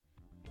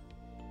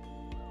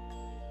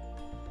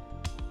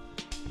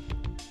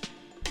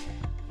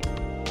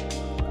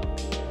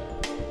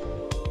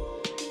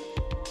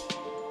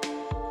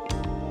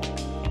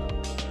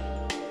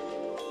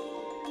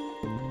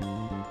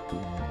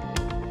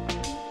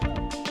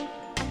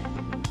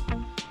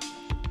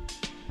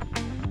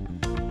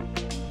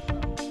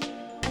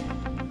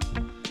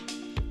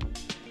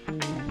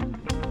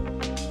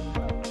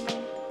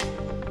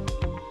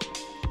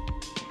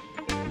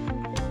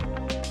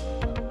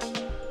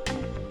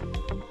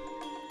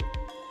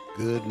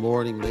Good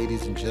morning,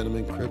 ladies and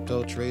gentlemen,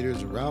 crypto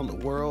traders around the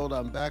world.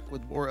 I'm back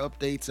with more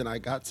updates, and I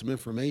got some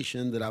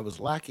information that I was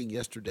lacking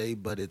yesterday,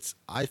 but it's,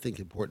 I think,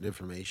 important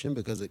information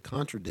because it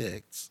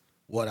contradicts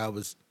what I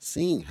was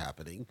seeing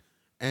happening,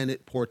 and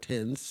it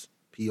portends,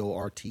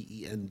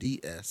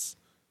 Portends,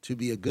 to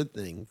be a good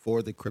thing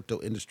for the crypto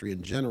industry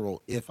in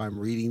general if I'm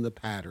reading the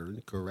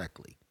pattern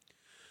correctly.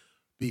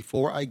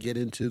 Before I get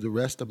into the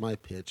rest of my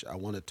pitch, I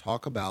want to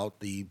talk about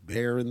the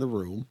bear in the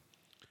room,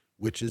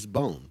 which is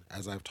bone,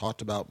 as I've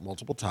talked about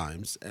multiple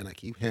times, and I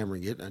keep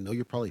hammering it. I know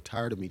you're probably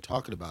tired of me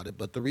talking about it,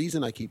 but the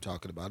reason I keep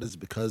talking about it is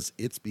because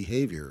its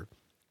behavior,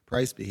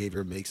 price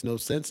behavior, makes no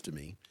sense to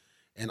me.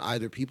 And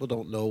either people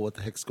don't know what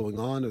the heck's going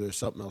on or there's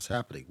something else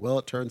happening. Well,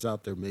 it turns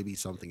out there may be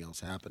something else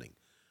happening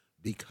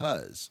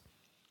because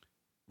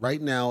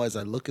right now, as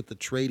I look at the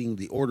trading,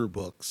 the order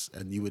books,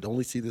 and you would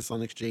only see this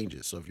on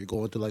exchanges. So if you're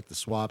going to like the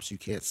swaps, you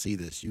can't see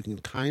this. You can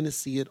kind of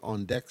see it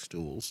on DEX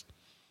tools,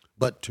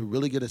 but to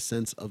really get a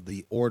sense of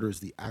the orders,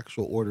 the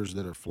actual orders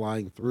that are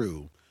flying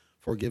through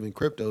for given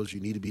cryptos,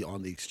 you need to be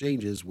on the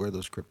exchanges where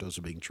those cryptos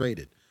are being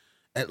traded,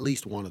 at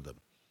least one of them.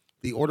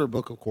 The order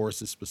book, of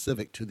course, is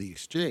specific to the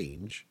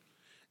exchange.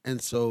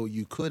 And so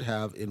you could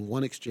have in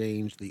one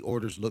exchange, the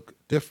orders look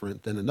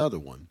different than another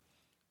one.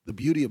 The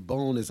beauty of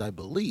Bone is, I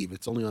believe,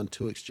 it's only on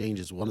two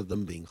exchanges, one of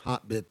them being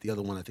Hotbit, the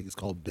other one I think is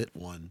called Bit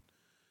One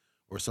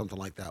or something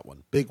like that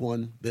one. Big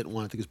One, Bit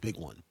One, I think it's Big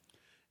One.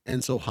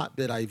 And so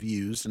Hotbit I've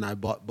used, and I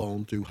bought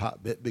Bone through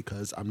Hotbit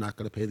because I'm not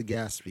going to pay the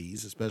gas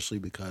fees, especially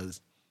because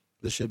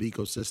the SHIB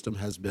ecosystem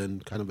has been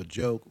kind of a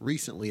joke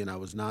recently, and I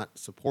was not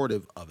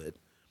supportive of it.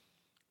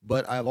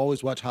 But I've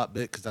always watched Hotbit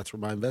because that's where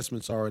my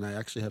investments are, and I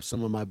actually have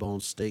some of my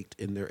Bones staked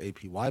in their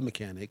APY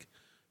mechanic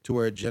to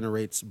where it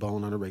generates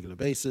Bone on a regular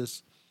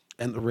basis,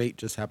 and the rate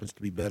just happens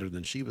to be better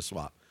than Shiba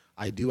Swap.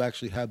 I do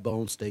actually have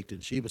Bone staked in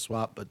Shiba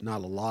Swap, but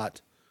not a lot.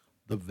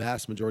 The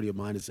vast majority of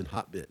mine is in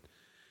Hotbit.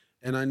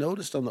 And I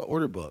noticed on the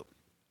order book,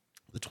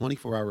 the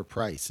 24-hour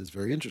price is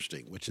very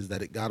interesting, which is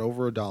that it got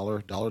over a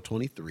dollar,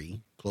 $1.23,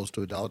 close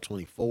to a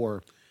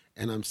 $1.24,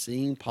 and I'm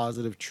seeing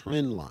positive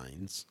trend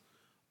lines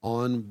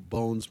on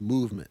Bone's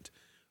movement.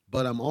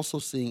 But I'm also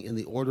seeing in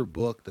the order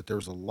book that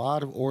there's a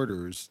lot of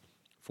orders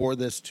for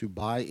this to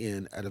buy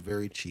in at a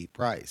very cheap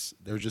price.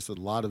 There's just a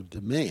lot of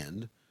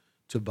demand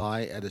to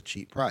buy at a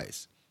cheap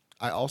price.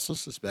 I also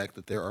suspect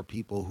that there are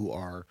people who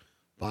are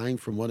buying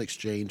from one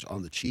exchange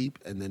on the cheap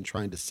and then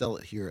trying to sell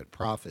it here at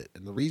profit.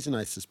 And the reason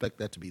I suspect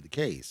that to be the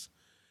case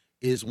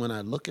is when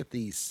I look at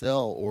the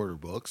sell order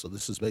book, so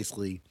this is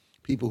basically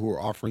people who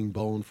are offering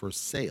Bone for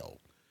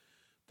sale,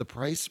 the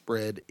price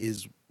spread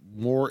is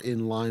more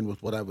in line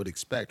with what I would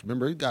expect.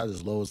 Remember, it got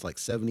as low as like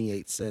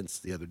 78 cents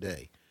the other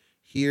day.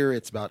 Here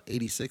it's about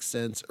 86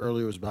 cents.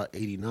 Earlier it was about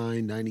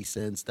 89, 90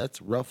 cents.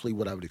 That's roughly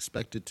what I would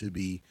expect it to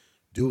be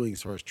doing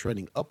as far as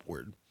trending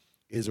upward,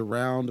 is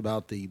around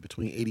about the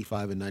between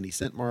 85 and 90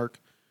 cent mark.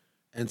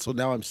 And so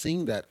now I'm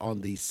seeing that on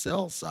the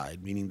sell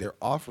side, meaning they're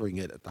offering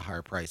it at the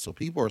higher price. So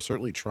people are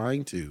certainly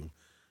trying to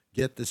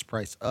get this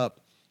price up,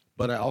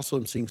 but I also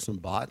am seeing some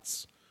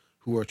bots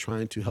who are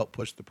trying to help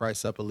push the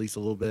price up at least a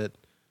little bit.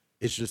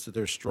 It's just that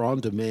there's strong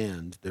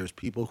demand. There's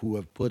people who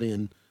have put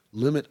in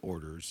limit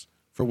orders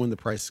for when the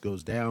price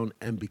goes down.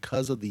 And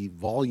because of the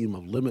volume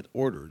of limit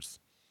orders,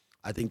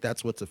 I think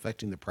that's what's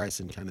affecting the price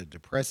and kind of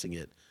depressing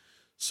it.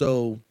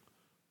 So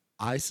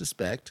I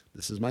suspect,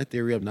 this is my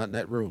theory, I'm not in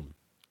that room,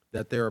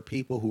 that there are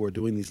people who are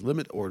doing these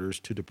limit orders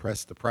to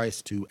depress the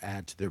price to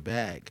add to their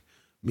bag,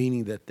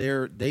 meaning that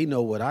they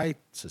know what I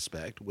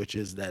suspect, which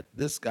is that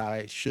this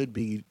guy should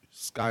be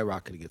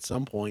skyrocketing at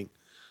some point,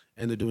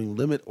 and they're doing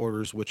limit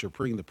orders, which are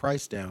bringing the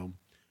price down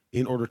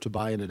in order to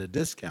buy in at a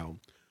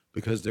discount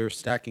because they're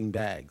stacking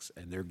bags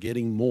and they're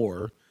getting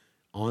more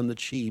on the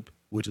cheap,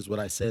 which is what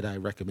I said I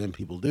recommend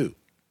people do.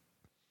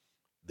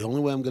 The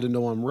only way I'm going to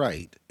know I'm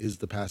right is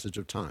the passage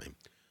of time.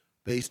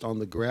 Based on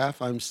the graph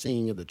I'm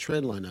seeing and the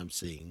trend line I'm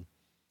seeing,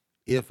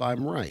 if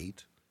I'm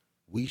right,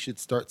 we should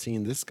start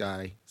seeing this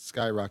guy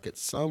skyrocket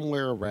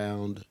somewhere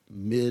around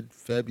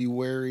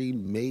mid-February,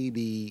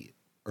 maybe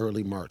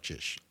early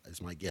Marchish, is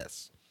my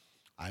guess.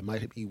 I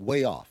might be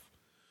way off,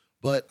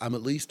 but I'm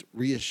at least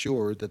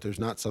reassured that there's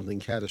not something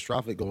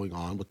catastrophic going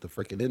on with the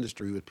freaking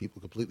industry with people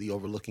completely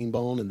overlooking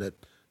Bone, and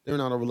that they're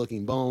not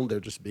overlooking Bone, they're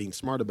just being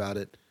smart about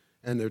it,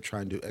 and they're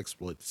trying to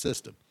exploit the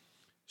system.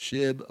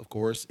 SHIB, of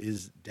course,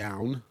 is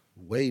down,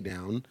 way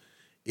down.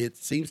 It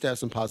seems to have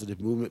some positive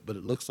movement, but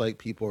it looks like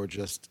people are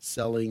just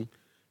selling.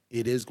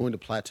 It is going to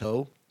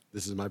plateau.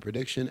 This is my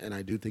prediction, and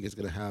I do think it's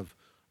going to have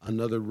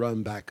another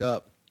run back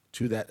up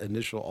to that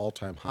initial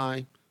all-time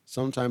high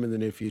sometime in the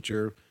near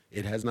future.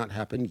 It has not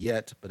happened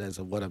yet, but as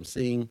of what I'm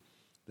seeing,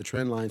 the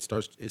trend line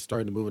is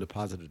starting to move in a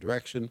positive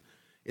direction.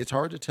 It's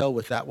hard to tell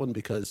with that one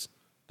because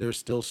there's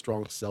still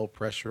strong sell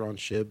pressure on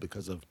SHIB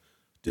because of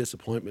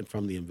disappointment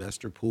from the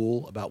investor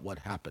pool about what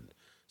happened.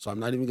 So I'm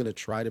not even going to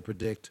try to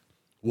predict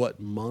what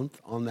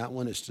month on that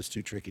one. It's just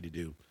too tricky to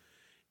do.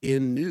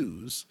 In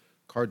news,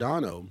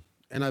 Cardano,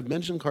 And I've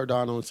mentioned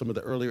Cardano in some of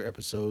the earlier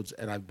episodes,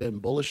 and I've been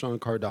bullish on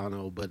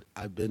Cardano, but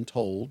I've been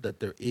told that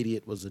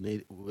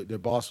their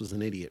boss was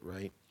an idiot,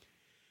 right?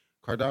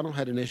 Cardano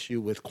had an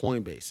issue with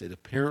Coinbase. It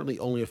apparently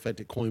only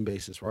affected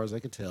Coinbase, as far as I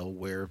can tell,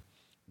 where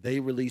they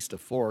released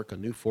a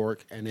new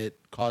fork, and it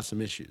caused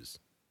some issues.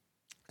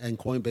 And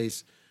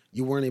Coinbase,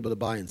 you weren't able to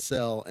buy and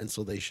sell, and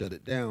so they shut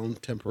it down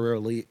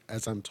temporarily.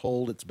 As I'm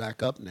told, it's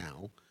back up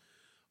now.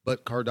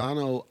 But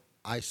Cardano,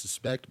 I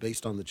suspect,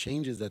 based on the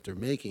changes that they're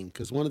making,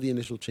 because one of the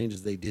initial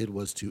changes they did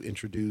was to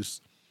introduce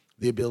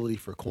the ability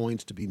for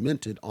coins to be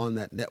minted on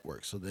that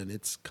network. So then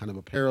it's kind of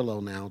a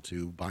parallel now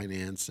to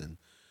Binance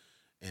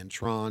and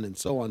Tron and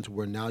so on, to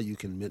where now you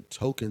can mint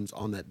tokens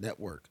on that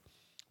network.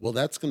 Well,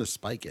 that's going to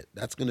spike it.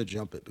 That's going to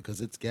jump it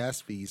because its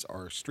gas fees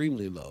are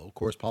extremely low. Of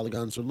course,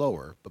 Polygons are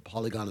lower, but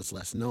Polygon is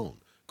less known.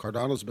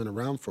 Cardano's been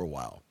around for a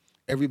while.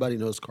 Everybody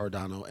knows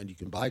Cardano, and you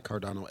can buy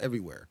Cardano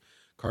everywhere.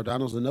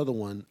 Cardano's another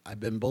one. I've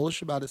been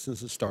bullish about it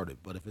since it started,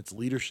 but if its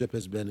leadership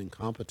has been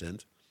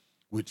incompetent,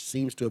 which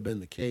seems to have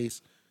been the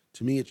case,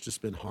 to me, it's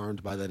just been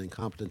harmed by that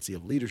incompetency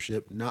of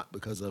leadership, not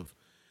because of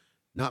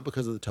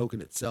the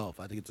token itself.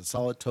 I think it's a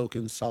solid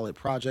token, solid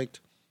project,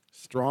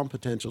 strong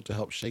potential to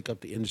help shake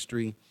up the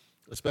industry,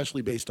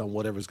 especially based on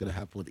whatever's going to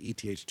happen with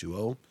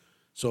ETH2O.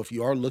 So if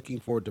you are looking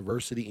for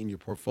diversity in your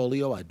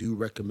portfolio, I do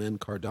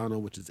recommend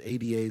Cardano, which is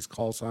ADA's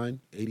call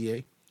sign,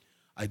 ADA.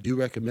 I do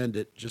recommend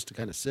it just to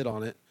kind of sit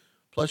on it.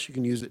 Plus, you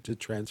can use it to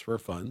transfer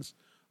funds,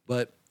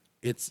 but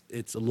it's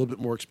a little bit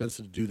more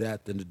expensive to do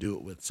that than to do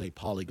it with, say,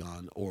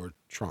 Polygon or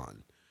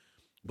Tron.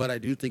 But I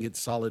do think it's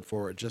solid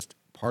for just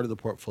part of the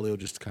portfolio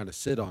just to kind of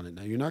sit on it.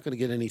 Now, you're not going to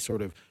get any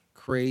sort of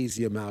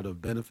crazy amount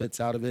of benefits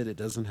out of it. It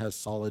doesn't have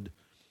solid,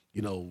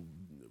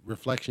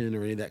 reflection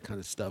or any of that kind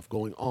of stuff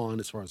going on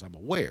as far as I'm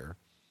aware.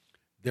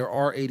 There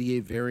are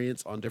ADA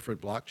variants on different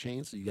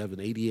blockchains. So you have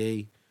an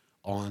ADA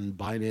on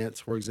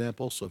Binance, for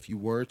example. So if you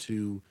were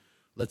to,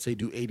 let's say,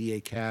 do ADA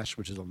Cash,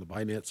 which is on the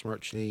Binance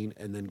Smart Chain,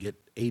 and then get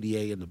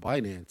ADA in the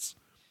Binance,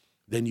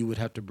 then you would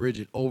have to bridge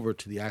it over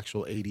to the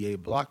actual ADA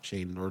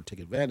blockchain in order to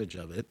take advantage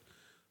of it.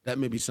 That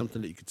may be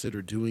something that you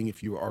consider doing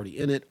if you were already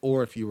in it,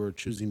 or if you were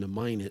choosing to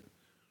mine it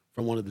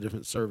from one of the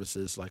different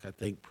services, like I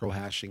think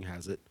ProHashing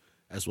has it,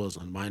 as well as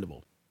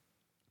Unminable.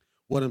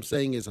 What I'm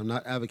saying is I'm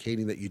not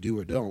advocating that you do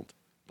or don't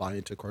buy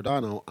into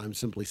Cardano. I'm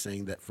simply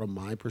saying that from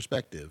my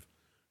perspective,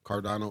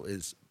 Cardano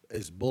is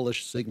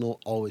bullish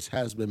signal, always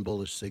has been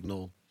bullish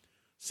signal,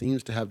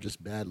 seems to have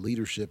just bad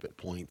leadership at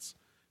points,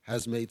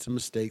 has made some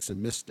mistakes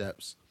and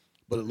missteps,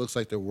 but it looks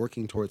like they're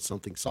working towards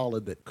something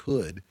solid that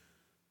could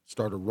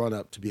start a run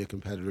up to be a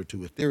competitor to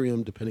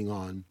Ethereum, depending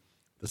on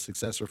the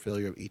success or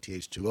failure of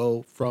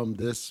ETH2O. From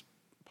this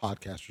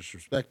podcaster's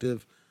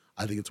perspective,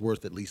 I think it's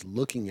worth at least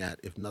looking at,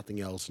 if nothing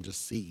else, and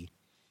just see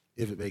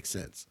if it makes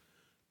sense.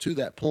 To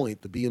that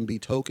point, the BNB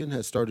token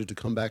has started to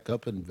come back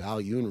up in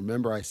value. And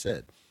remember, I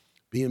said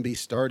BNB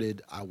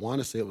started, I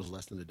want to say it was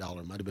less than $1.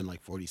 It might have been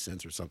like 40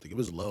 cents or something. It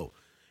was low.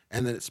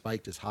 And then it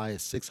spiked as high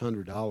as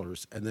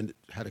 $600. And then it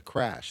had a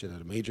crash. It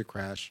had a major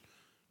crash,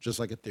 just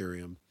like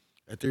Ethereum.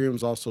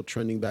 Ethereum's also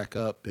trending back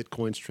up.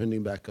 Bitcoin's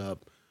trending back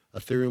up.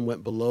 Ethereum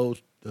went below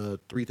the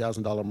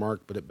 $3,000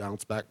 mark, but it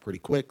bounced back pretty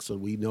quick. So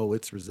we know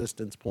its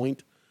resistance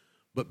point.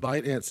 But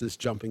Binance is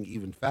jumping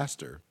even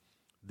faster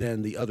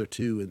than the other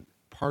two. And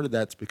part of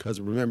that's because,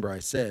 remember, I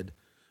said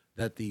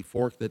that the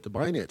fork that the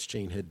Binance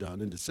chain had done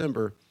in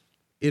December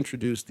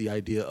introduced the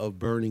idea of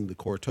burning the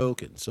core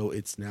token. So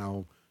it's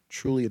now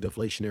truly a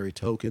deflationary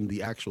token,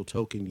 the actual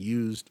token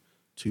used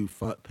to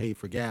pay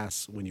for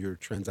gas when you're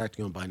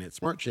transacting on Binance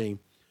Smart Chain,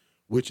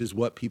 which is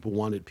what people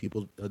wanted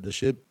the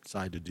SHIB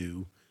side to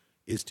do,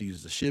 is to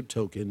use the SHIB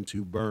token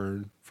to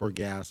burn for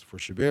gas for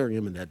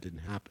Shibarium, and that didn't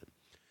happen.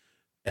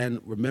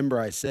 And remember,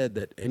 I said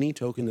that any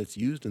token that's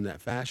used in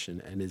that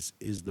fashion and is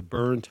the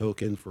burn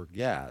token for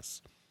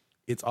gas,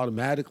 it's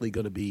automatically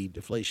going to be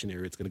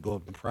deflationary. It's going to go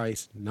up in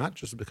price, not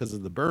just because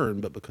of the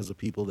burn, but because of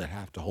people that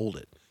have to hold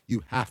it.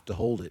 You have to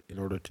hold it in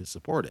order to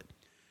support it.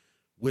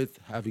 With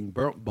having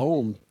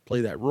BOEM play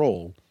that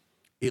role,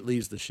 it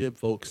leaves the SHIB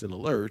folks in a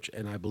lurch,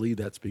 and I believe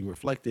that's being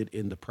reflected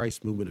in the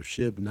price movement of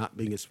SHIB not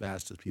being as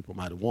fast as people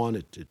might have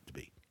wanted it to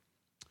be.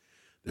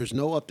 There's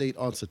no update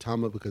on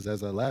Saitama because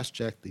as I last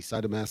checked, the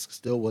Cytomask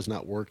still was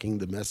not working.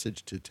 The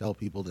message to tell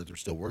people that they're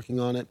still working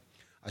on it.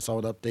 I saw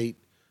an update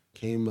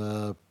came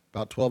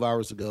about 12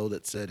 hours ago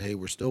that said, hey,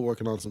 we're still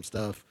working on some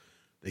stuff.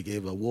 They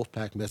gave a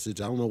Wolfpack message.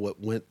 I don't know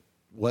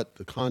what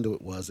the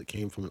conduit was. It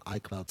came from an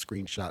iCloud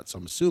screenshot, so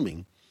I'm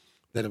assuming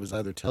that it was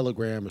either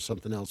Telegram or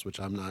something else, which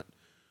I'm not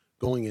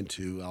going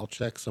into. I'll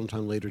check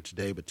sometime later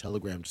today, but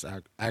Telegram just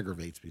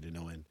aggravates me to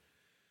no end.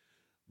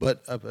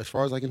 But as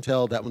far as I can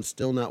tell, that one's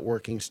still not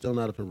working, still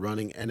not up and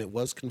running. And it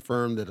was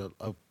confirmed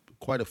that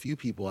quite a few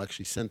people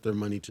actually sent their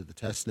money to the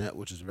testnet,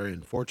 which is very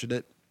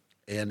unfortunate.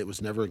 And it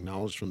was never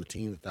acknowledged from the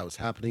team that was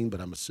happening. But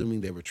I'm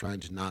assuming they were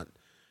trying to not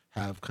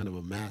have kind of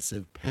a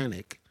massive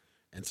panic.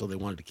 And so they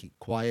wanted to keep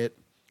quiet.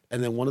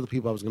 And then one of the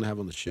people I was going to have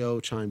on the show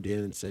chimed in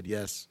and said,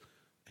 yes,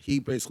 he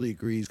basically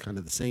agrees kind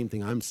of the same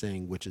thing I'm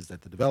saying, which is that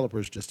the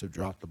developers just have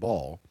dropped the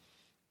ball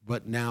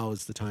but now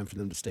is the time for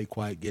them to stay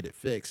quiet, get it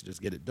fixed,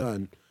 just get it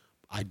done.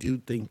 I do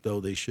think, though,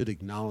 they should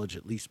acknowledge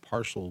at least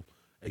partial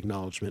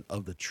acknowledgement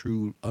of the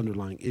true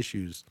underlying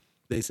issues.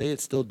 They say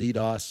it's still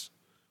DDoS.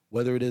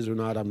 Whether it is or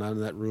not, I'm not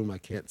in that room. I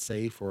can't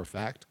say for a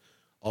fact.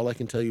 All I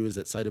can tell you is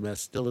that CytoMask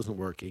still isn't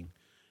working.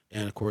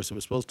 And of course, it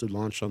was supposed to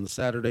launch on the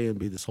Saturday and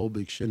be this whole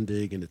big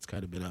shindig, and it's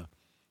kind of been a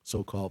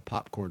so-called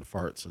popcorn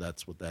fart. So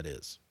that's what that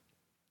is.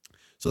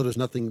 So there's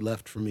nothing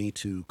left for me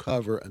to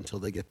cover until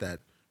they get that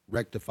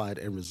rectified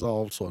and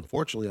resolved. So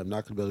unfortunately, I'm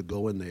not going to be able to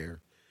go in there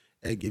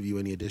and give you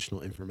any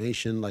additional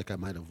information like I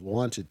might have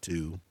wanted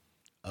to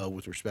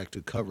with respect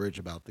to coverage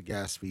about the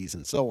gas fees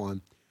and so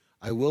on.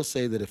 I will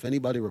say that if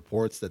anybody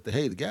reports that,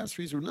 hey, the gas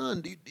fees were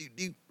none,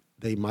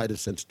 they might have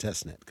sent to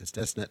testnet, because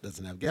testnet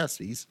doesn't have gas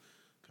fees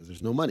because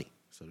there's no money.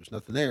 So there's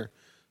nothing there.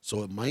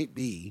 So it might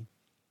be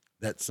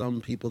that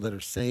some people that are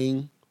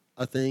saying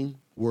a thing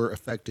were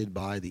affected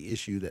by the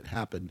issue that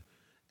happened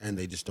and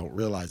they just don't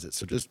realize it.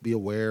 So just be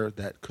aware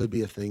that could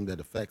be a thing that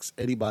affects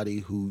anybody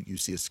who you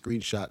see a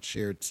screenshot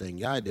shared saying,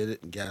 yeah, I did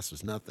it and gas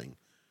was nothing.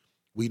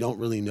 We don't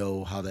really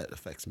know how that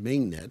affects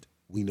mainnet.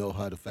 We know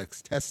how it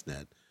affects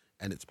testnet,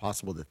 and it's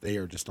possible that they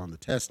are just on the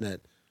testnet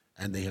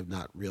and they have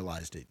not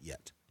realized it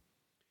yet.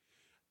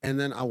 And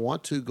then I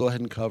want to go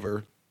ahead and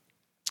cover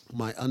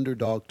my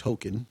underdog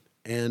token,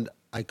 and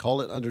I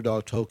call it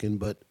underdog token,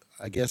 but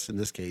I guess in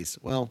this case,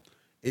 well,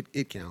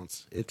 it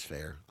counts. It's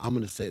fair. I'm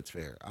going to say it's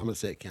fair. I'm going to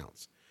say it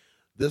counts.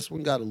 This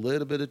one got a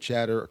little bit of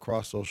chatter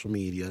across social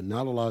media,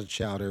 not a lot of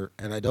chatter,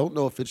 and I don't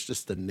know if it's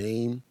just the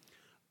name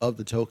of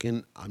the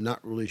token. I'm not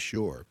really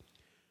sure.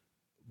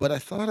 But I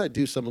thought I'd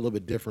do something a little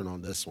bit different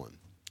on this one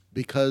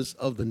because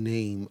of the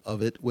name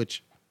of it,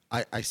 which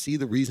I see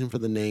the reason for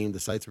the name. The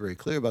site's very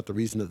clear about the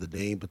reason of the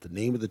name, but the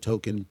name of the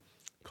token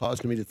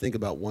caused me to think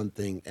about one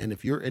thing. And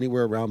if you're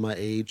anywhere around my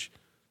age,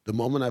 the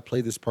moment I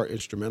play this part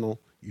instrumental,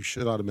 you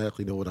should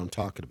automatically know what I'm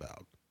talking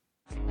about.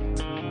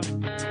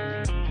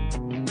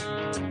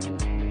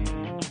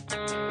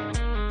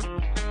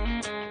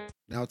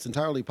 Now, it's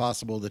entirely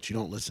possible that you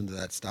don't listen to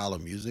that style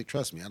of music.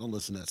 Trust me, I don't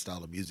listen to that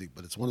style of music,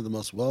 but it's one of the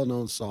most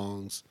well-known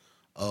songs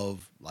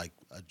of like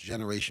a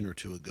generation or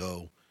two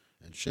ago.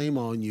 And shame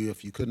on you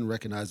if you couldn't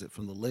recognize it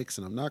from the licks.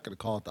 And I'm not going to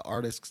call it the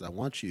artist because I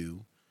want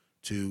you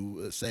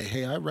to say,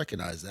 hey, I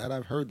recognize that.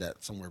 I've heard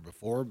that somewhere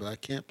before, but I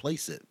can't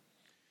place it.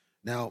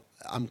 Now,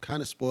 I'm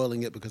kind of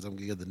spoiling it because I'm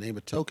going to give the name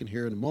of token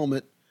here in a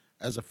moment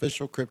as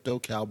Official Crypto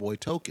Cowboy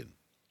Token.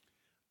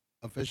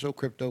 Official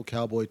Crypto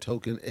Cowboy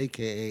Token,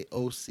 aka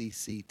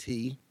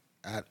OCCT,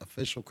 at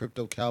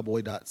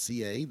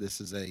officialcryptocowboy.ca.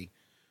 This is a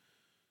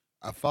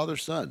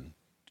father-son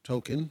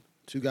token.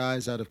 Two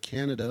guys out of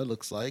Canada,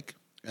 looks like.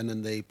 And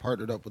then they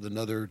partnered up with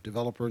another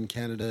developer in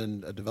Canada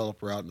and a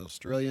developer out in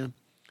Australia.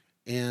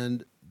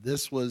 And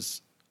this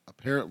was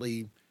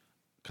apparently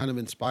kind of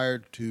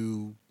inspired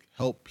to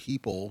help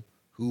people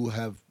who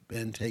have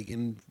been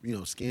taking,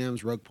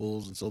 scams, rug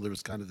pulls. And so there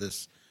was kind of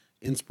this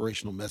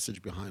inspirational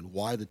message behind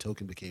why the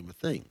token became a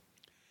thing.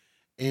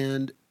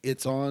 And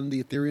it's on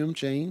the Ethereum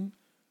chain.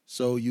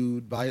 So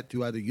you buy it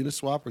through either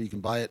Uniswap or you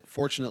can buy it,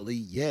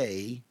 fortunately,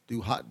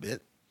 through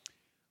Hotbit.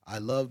 I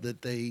love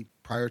that they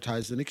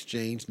prioritized an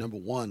exchange. Number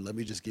one, let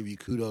me just give you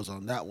kudos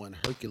on that one.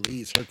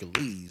 Hercules,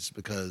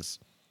 because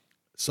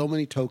so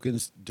many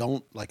tokens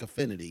don't, like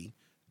Affinity,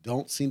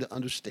 don't seem to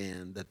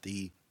understand that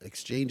the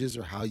exchanges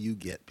are how you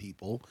get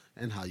people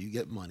and how you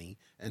get money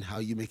and how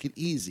you make it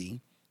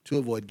easy to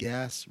avoid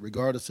gas,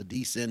 regardless of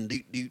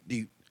descend,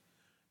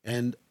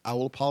 And I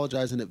will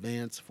apologize in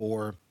advance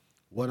for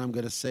what I'm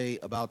going to say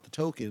about the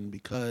token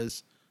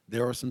because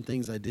there are some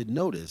things I did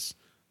notice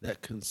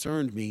that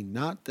concerned me.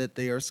 Not that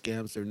they are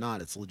scams, they're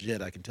not. It's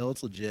legit. I can tell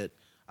it's legit.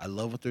 I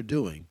love what they're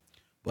doing.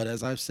 But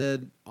as I've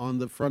said on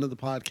the front of the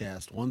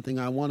podcast, one thing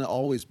I want to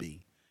always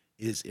be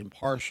is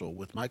impartial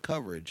with my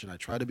coverage, and I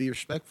try to be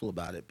respectful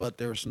about it. But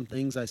there are some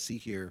things I see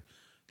here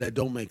that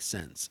don't make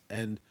sense.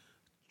 And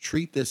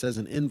treat this as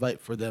an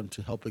invite for them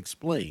to help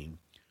explain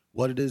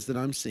what it is that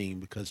I'm seeing,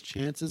 because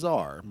chances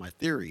are, my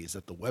theory is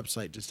that the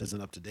website just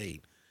isn't up to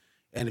date.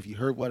 And if you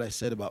heard what I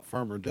said about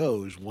Farmer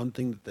Doge, one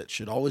thing that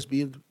should always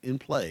be in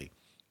play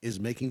is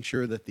making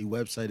sure that the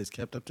website is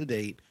kept up to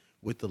date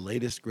with the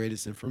latest,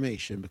 greatest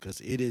information, because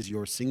it is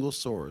your single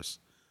source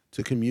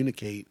to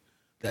communicate.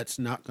 That's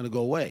not going to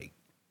go away.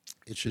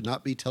 It should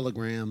not be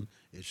Telegram.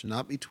 It should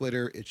not be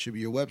Twitter. It should be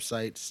your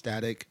website,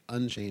 static,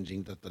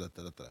 unchanging.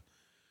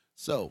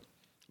 So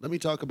let me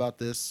talk about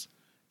this.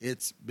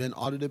 It's been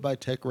audited by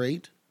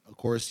TechRate. Of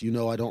course,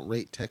 I don't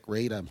rate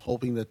TechRate. I'm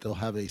hoping that they'll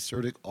have a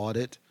CertiK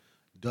audit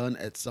done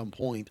at some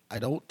point. I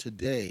don't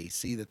today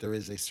see that there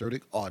is a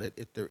CertiK audit.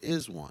 If there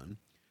is one,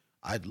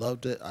 I'd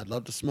love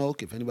to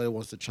smoke. If anybody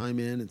wants to chime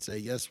in and say,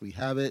 yes, we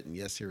have it, and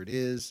yes, here it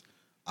is,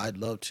 I'd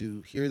love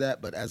to hear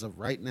that. But as of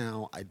right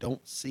now, I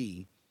don't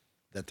see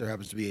that there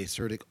happens to be a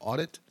CertiK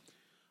audit.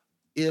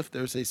 If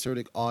there's a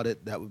CertiK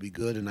audit, that would be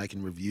good, and I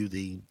can review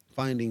the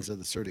findings of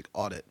the CertiK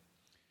audit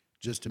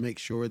just to make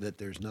sure that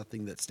there's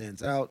nothing that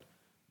stands out.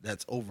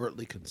 that's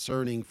overtly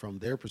concerning from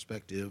their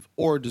perspective,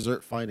 or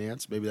Desert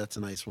Finance. Maybe that's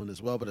a nice one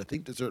as well. But I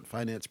think Desert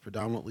Finance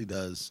predominantly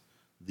does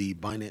the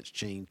Binance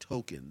Chain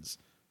tokens.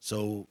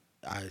 So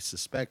I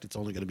suspect it's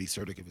only going to be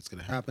CertiK if it's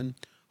going to happen.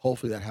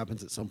 Hopefully that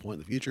happens at some point in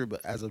the future.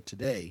 But as of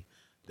today,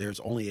 there's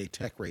only a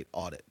tech rate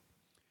audit.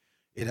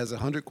 It has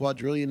 100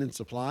 quadrillion in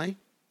supply.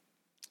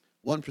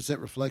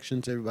 1%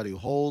 reflection to everybody who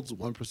holds,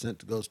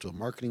 1% goes to a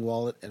marketing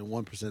wallet, and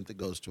 1% that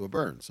goes to a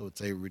burn. So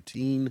it's a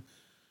routine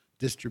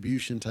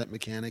distribution type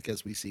mechanic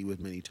as we see with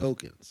many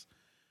tokens.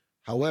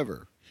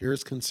 However,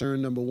 here's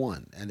concern number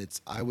one, and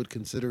I would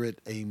consider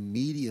it a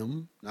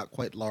medium, not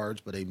quite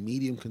large, but a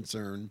medium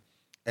concern.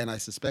 And I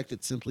suspect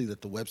it's simply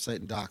that the website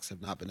and docs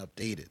have not been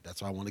updated.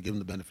 That's why I want to give them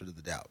the benefit of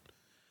the doubt.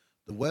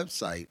 The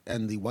website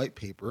and the white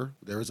paper,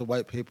 there is a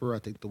white paper. I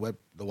think the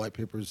white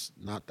paper is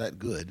not that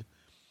good.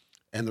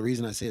 And the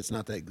reason I say it's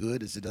not that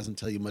good is it doesn't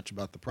tell you much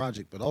about the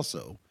project, but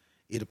also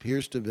it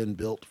appears to have been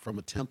built from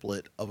a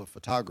template of a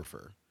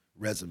photographer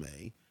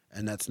resume,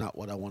 and that's not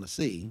what I want to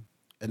see.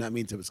 And that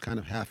means it was kind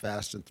of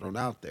half-assed and thrown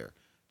out there.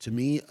 To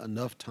me,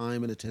 enough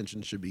time and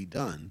attention should be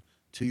done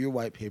to your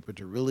white paper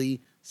to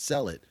really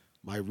sell it.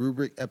 My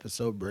rubric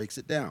episode breaks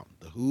it down: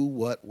 the who,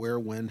 what, where,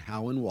 when,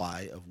 how, and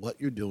why of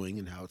what you're doing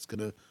and how it's going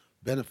to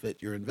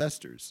benefit your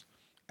investors.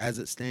 As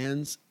it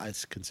stands, I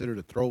consider it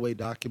a throwaway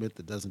document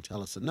that doesn't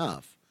tell us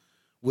enough,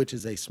 which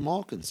is a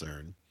small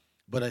concern.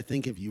 But I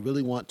think if you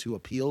really want to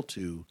appeal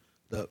to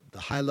the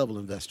high-level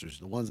investors,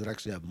 the ones that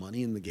actually have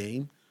money in the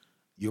game,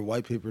 your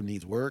white paper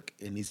needs work.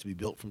 It needs to be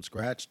built from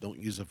scratch. Don't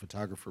use a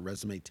photographer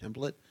resume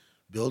template.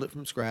 Build it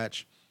from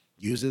scratch.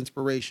 Use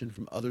inspiration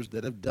from others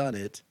that have done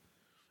it.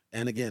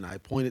 And again, I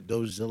point at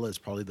Dozilla as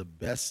probably the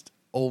best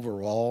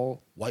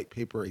overall white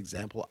paper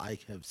example I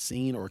have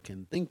seen or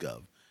can think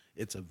of.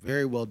 It's a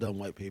very well done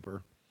white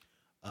paper.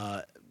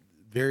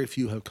 Very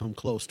few have come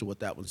close to what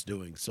that one's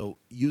doing. So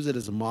use it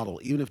as a model,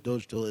 even if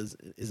Dozilla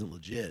isn't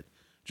legit.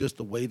 Just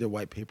the way their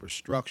white paper is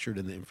structured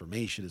and the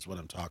information is what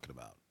I'm talking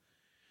about.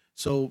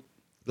 So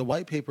the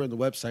white paper and the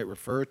website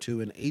refer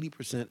to an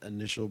 80%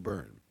 initial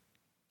burn.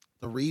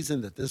 The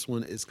reason that this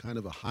one is kind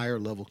of a higher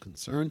level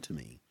concern to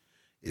me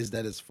is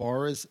that as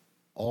far as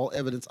all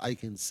evidence I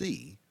can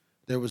see,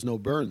 there was no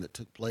burn that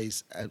took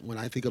place. And when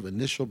I think of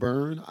initial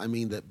burn, I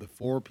mean that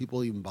before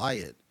people even buy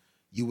it,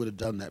 you would have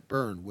done that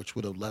burn, which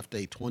would have left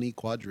a 20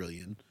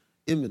 quadrillion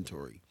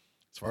inventory.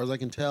 As far as I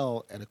can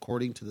tell, and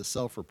according to the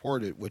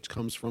self-reported, which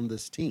comes from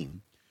this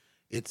team,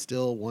 it's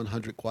still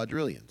 100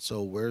 quadrillion.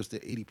 So where's the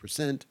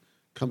 80%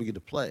 coming into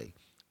play?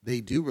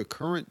 They do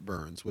recurrent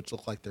burns, which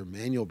look like they're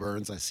manual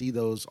burns. I see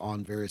those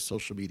on various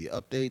social media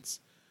updates.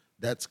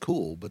 That's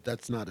cool, but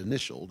that's not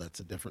initial. That's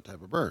a different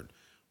type of burn.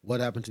 What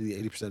happened to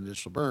the 80%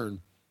 initial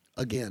burn?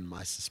 Again,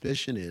 my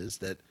suspicion is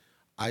that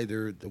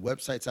either the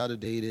website's out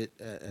of date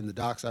and the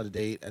doc's out of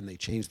date and they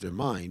changed their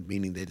mind,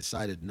 meaning they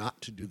decided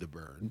not to do the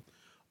burn,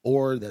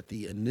 or that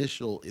the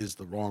initial is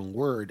the wrong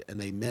word and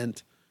they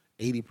meant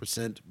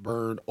 80%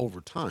 burn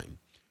over time.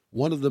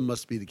 One of them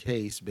must be the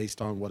case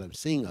based on what I'm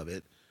seeing of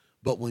it.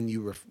 But when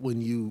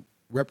you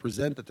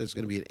represent that there's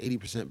going to be an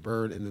 80%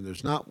 burn and then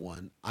there's not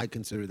one, I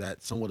consider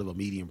that somewhat of a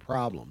medium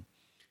problem.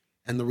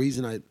 And the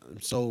reason I'm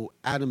so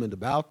adamant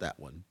about that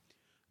one,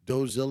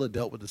 Dozilla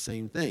dealt with the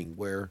same thing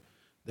where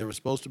there was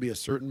supposed to be a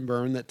certain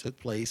burn that took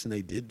place, and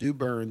they did do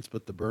burns,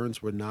 but the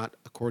burns were not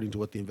according to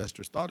what the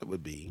investors thought it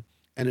would be,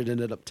 and it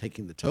ended up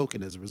taking the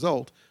token as a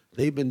result.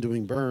 They've been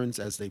doing burns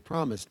as they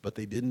promised, but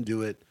they didn't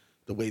do it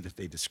the way that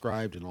they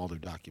described in all their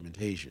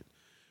documentation.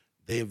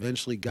 They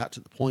eventually got to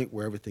the point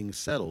where everything's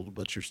settled,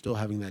 but you're still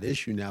having that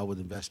issue now with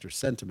investor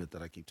sentiment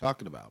that I keep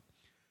talking about.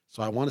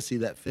 So I want to see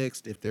that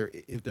fixed. If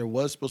there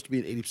was supposed to be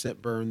an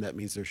 80% burn, that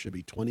means there should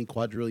be 20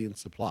 quadrillion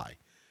supply.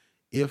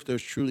 If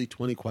there's truly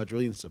 20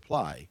 quadrillion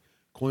supply,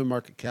 coin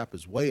market cap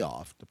is way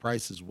off, the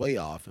price is way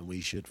off, and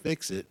we should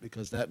fix it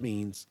because that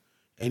means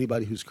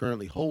anybody who's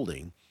currently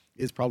holding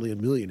is probably a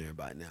millionaire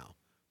by now.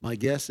 My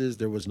guess is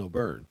there was no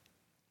burn.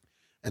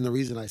 And the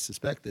reason I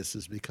suspect this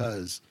is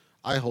because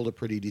I hold a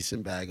pretty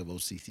decent bag of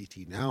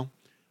OCCT now,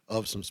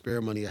 of some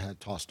spare money I had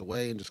tossed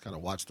away, and just kind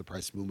of watched the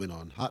price movement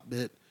on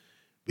Hotbit.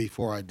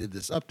 Before I did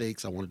this update,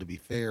 because I wanted to be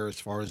fair as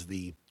far as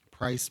the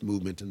price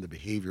movement and the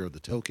behavior of the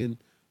token.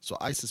 So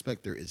I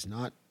suspect there is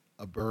not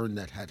a burn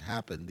that had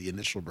happened, the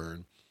initial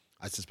burn.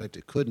 I suspect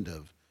it couldn't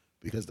have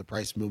because the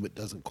price movement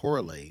doesn't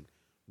correlate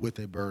with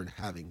a burn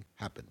having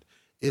happened.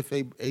 If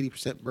a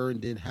 80% burn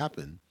did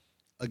happen,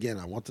 again,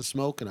 I want the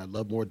smoke and I'd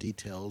love more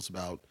details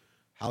about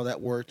how that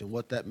worked and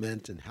what that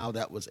meant and how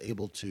that was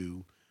able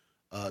to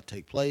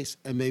take place.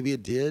 And maybe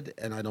it did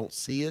and I don't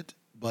see it,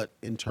 but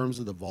in terms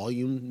of the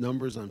volume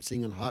numbers I'm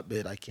seeing on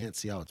Hotbit, I can't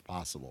see how it's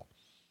possible.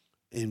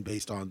 And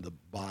based on the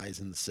buys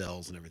and the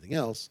sells and everything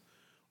else.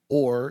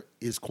 Or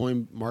is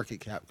coin market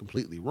cap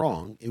completely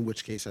wrong, in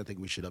which case I think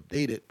we should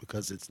update it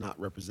because it's not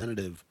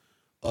representative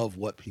of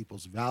what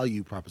people's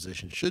value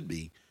proposition should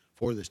be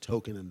for this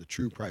token and the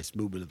true price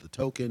movement of the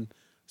token,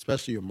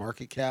 especially your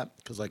market cap.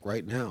 Because like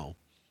right now,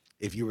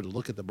 if you were to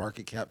look at the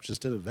market cap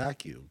just in a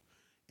vacuum,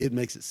 it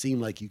makes it seem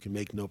like you can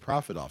make no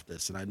profit off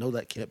this. And I know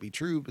that can't be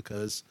true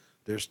because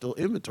there's still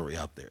inventory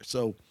out there.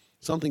 So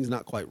something's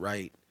not quite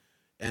right.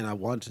 And I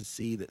want to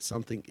see that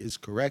something is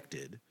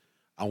corrected.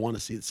 I want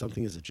to see that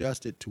something is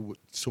adjusted to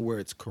where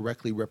it's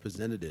correctly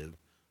representative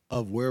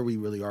of where we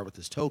really are with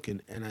this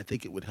token. And I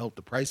think it would help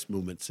the price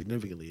movement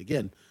significantly.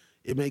 Again,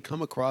 it may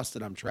come across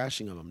that I'm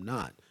trashing them. I'm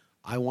not.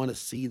 I want to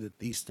see that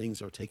these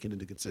things are taken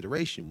into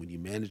consideration when you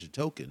manage a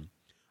token.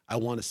 I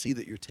want to see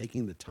that you're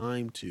taking the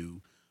time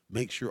to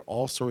make sure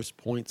all source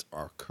points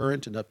are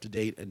current and up to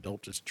date, and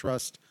don't just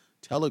trust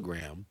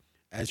Telegram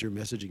as your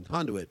messaging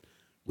conduit.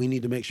 We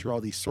need to make sure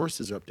all these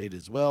sources are updated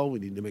as well. We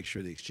need to make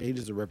sure the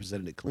exchanges are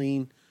represented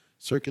clean.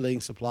 Circulating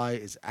supply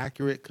is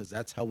accurate, because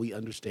that's how we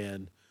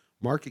understand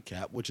market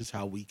cap, which is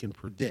how we can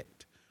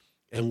predict.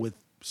 And with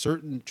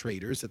certain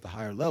traders at the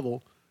higher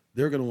level,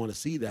 they're going to want to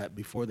see that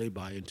before they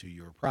buy into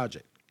your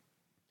project.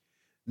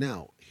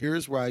 Now,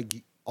 here's where I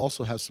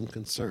also have some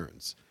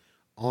concerns.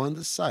 On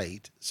the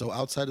site, so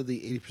outside of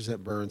the 80%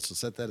 burn, so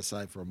set that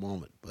aside for a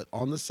moment, but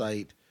on the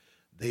site,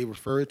 they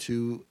refer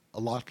to a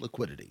locked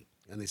liquidity,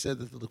 and they said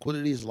that the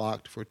liquidity is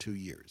locked for 2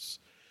 years.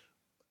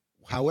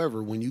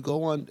 However, when you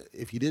go on,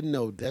 if you didn't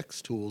know,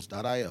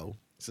 dextools.io,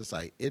 it's a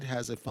site, it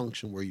has a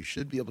function where you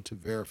should be able to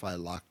verify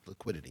locked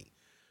liquidity.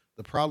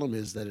 The problem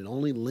is that it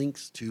only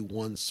links to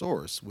one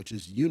source, which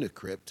is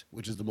Unicrypt,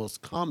 which is the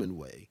most common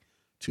way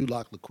to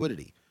lock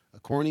liquidity.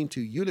 According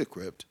to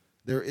Unicrypt,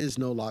 there is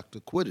no locked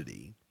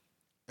liquidity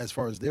as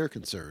far as they're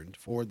concerned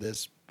for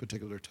this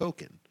particular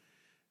token.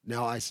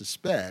 Now, I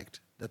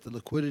suspect that the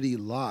liquidity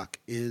lock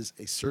is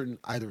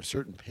either a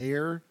certain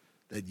pair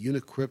that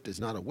Unicrypt is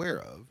not aware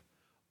of,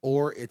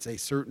 or it's a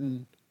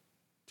certain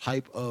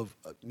type of,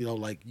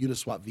 like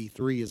Uniswap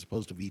V3 as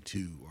opposed to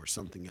V2 or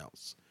something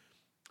else.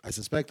 I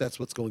suspect that's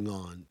what's going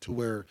on, to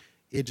where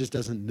it just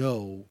doesn't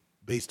know,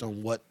 based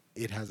on what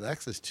it has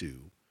access to,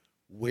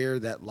 where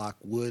that lock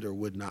would or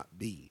would not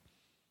be.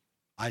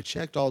 I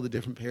checked all the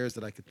different pairs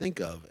that I could think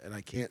of, and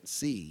I can't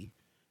see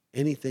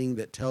anything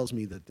that tells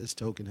me that this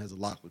token has a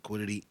locked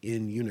liquidity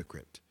in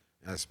Unicrypt.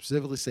 And I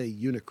specifically say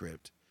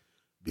Unicrypt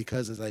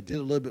because as I did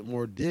a little bit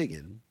more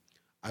digging,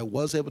 I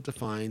was able to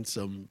find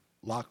some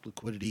locked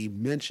liquidity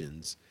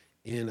mentions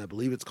in, I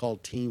believe it's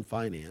called Team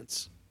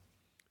Finance.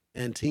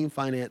 And Team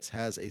Finance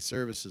has a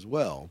service as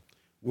well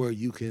where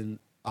you can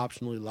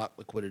optionally lock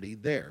liquidity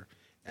there.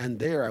 And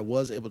there I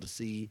was able to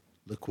see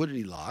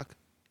liquidity lock.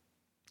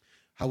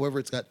 However,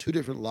 it's got two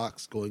different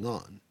locks going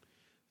on.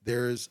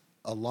 There's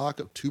a lock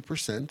of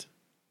 2%,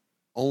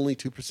 only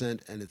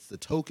 2%, and it's the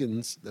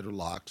tokens that are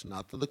locked,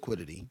 not the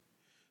liquidity.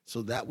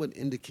 So that would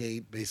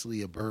indicate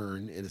basically a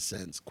burn, in a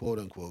sense, quote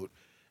unquote.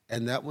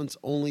 And that one's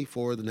only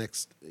for the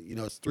next,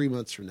 it's 3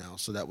 months from now.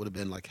 So that would have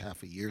been like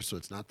half a year. So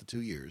it's not the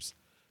 2 years.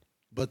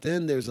 But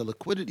then there's a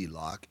liquidity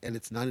lock, and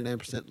it's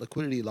 99%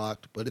 liquidity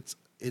locked, but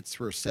it's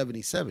for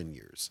 77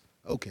 years.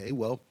 Okay,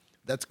 well,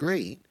 that's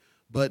great.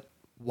 But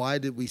why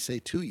did we say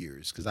 2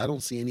 years? Because I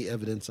don't see any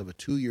evidence of a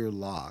 2-year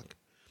lock.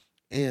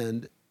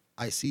 And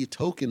I see a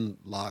token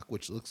lock,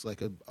 which looks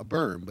like a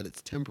burn, but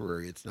it's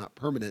temporary. It's not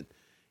permanent.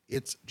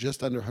 It's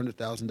just under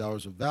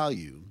 $100,000 of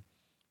value.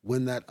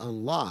 When that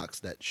unlocks,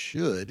 that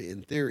should,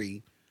 in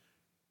theory,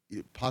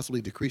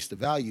 possibly decrease the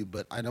value,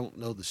 but I don't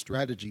know the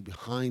strategy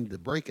behind the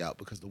breakout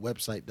because the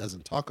website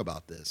doesn't talk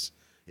about this.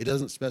 It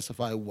doesn't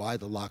specify why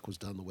the lock was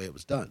done the way it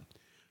was done.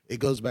 It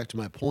goes back to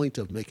my point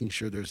of making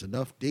sure there's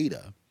enough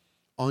data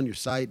on your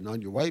site and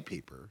on your white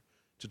paper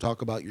to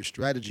talk about your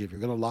strategy. If you're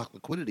going to lock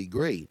liquidity,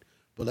 great,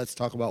 but let's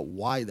talk about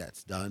why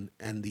that's done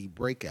and the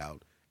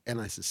breakout.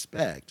 And I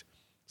suspect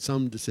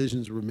some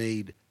decisions were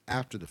made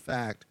after the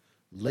fact,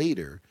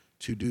 later,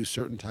 to do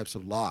certain types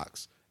of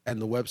locks,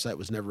 and the website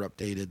was never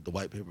updated. The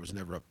white paper was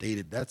never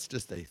updated. That's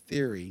just a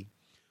theory.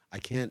 I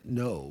can't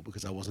know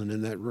because I wasn't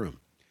in that room.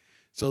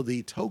 So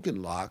the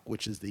token lock,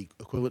 which is the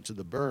equivalent to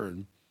the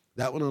burn,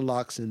 that one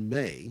unlocks in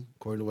May,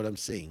 according to what I'm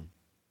seeing.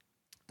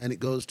 And it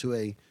goes to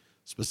a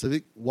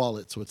specific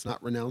wallet, so it's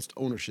not renounced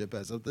ownership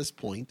as of this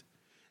point.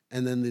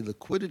 And then the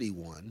liquidity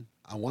one,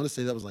 I want to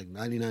say that was like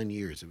 99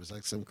 years. It was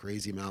like some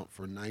crazy amount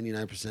for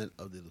 99%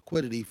 of the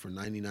liquidity for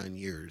 99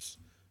 years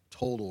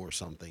total or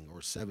something,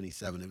 or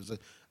 77. It was an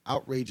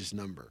outrageous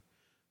number.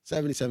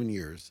 77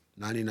 years,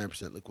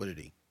 99%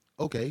 liquidity.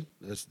 Okay,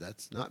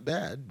 that's not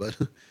bad,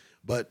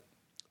 but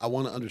I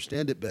want to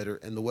understand it better,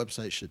 and the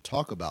website should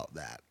talk about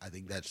that. I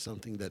think that's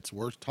something that's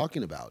worth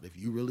talking about. If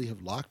you really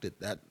have locked it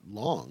that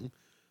long,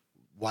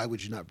 why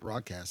would you not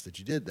broadcast that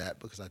you did that?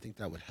 Because I think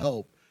that would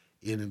help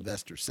in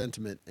investor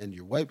sentiment, and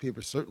your white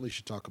paper certainly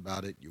should talk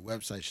about it. Your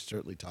website should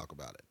certainly talk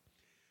about it.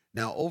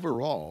 Now,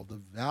 overall, the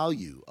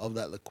value of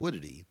that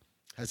liquidity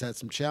has had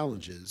some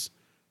challenges,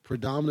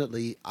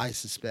 predominantly, I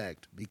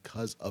suspect,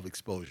 because of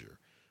exposure.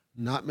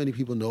 Not many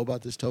people know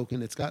about this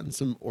token. It's gotten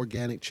some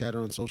organic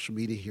chatter on social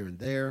media here and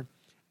there,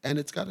 and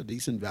it's got a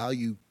decent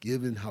value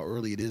given how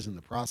early it is in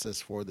the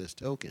process for this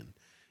token.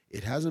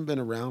 It hasn't been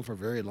around for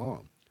very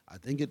long. I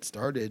think didn't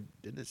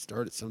it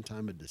start at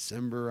sometime in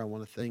December, I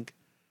want to think,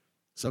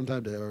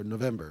 or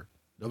November.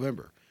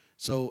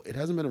 So it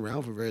hasn't been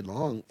around for very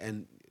long,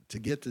 and to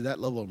get to that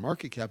level of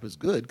market cap is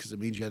good because it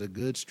means you had a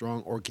good,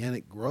 strong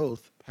organic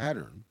growth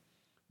pattern.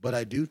 But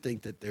I do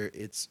think that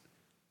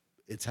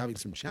it's having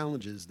some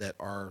challenges that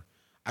are,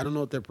 I don't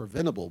know if they're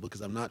preventable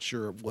because I'm not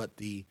sure what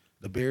the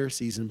bear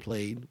season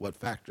played, what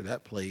factor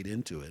that played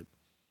into it.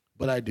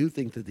 But I do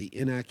think that the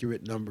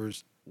inaccurate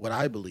numbers, what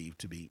I believe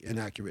to be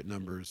inaccurate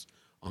numbers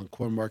on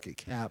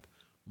CoinMarketCap,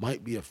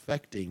 might be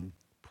affecting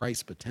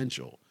price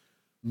potential,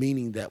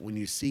 meaning that when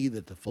you see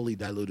that the fully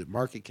diluted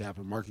market cap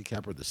and market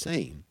cap are the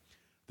same,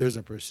 there's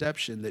a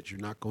perception that you're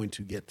not going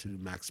to get to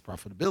max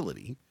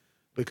profitability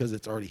because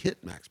it's already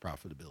hit max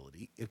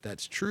profitability. If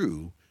that's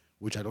true,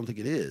 which I don't think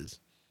it is,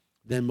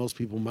 then most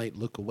people might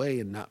look away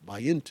and not buy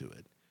into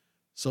it.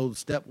 So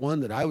step one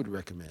that I would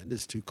recommend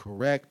is to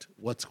correct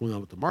what's going on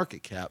with the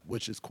market cap,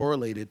 which is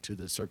correlated to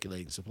the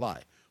circulating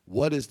supply.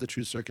 What is the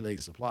true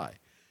circulating supply?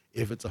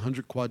 If it's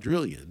 100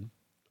 quadrillion,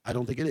 I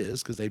don't think it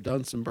is because they've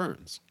done some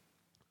burns.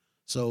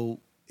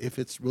 So if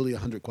it's really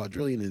 100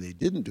 quadrillion and they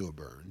didn't do a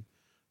burn,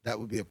 that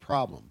would be a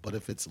problem. But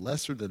if it's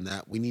lesser than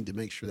that, we need to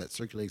make sure that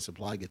circulating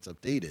supply gets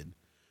updated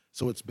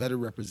so it's better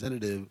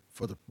representative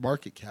for the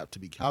market cap to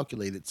be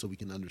calculated so we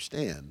can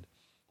understand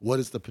what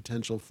is the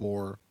potential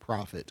for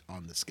profit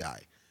on this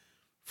guy.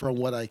 From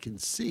what I can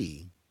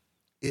see,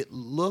 it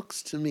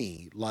looks to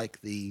me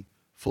like the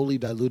fully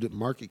diluted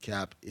market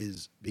cap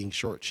is being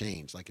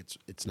shortchanged, like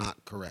it's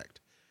not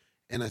correct.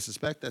 And I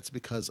suspect that's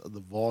because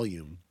the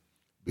volume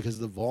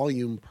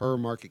per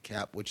market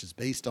cap, which is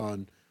based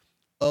on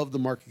of the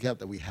market cap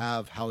that we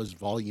have, how is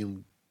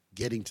volume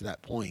getting to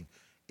that point?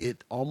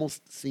 It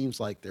almost seems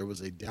like there was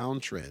a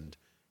downtrend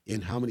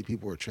in how many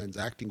people were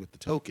transacting with the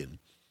token,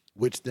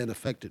 which then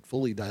affected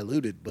fully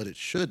diluted, but it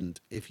shouldn't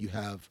if you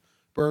have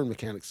burn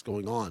mechanics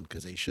going on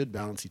because they should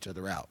balance each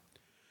other out.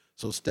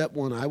 So step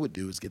one I would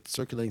do is get the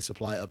circulating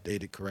supply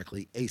updated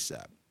correctly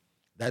ASAP.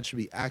 That should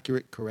be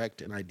accurate,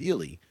 correct, and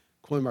ideally,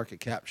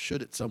 CoinMarketCap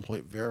should at some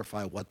point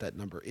verify what that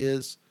number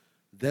is.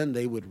 Then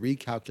they would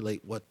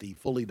recalculate what the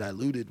fully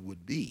diluted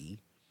would be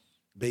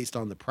based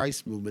on the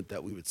price movement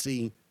that we would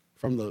see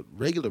from the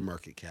regular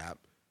market cap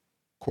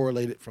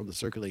correlated from the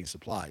circulating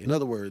supply. In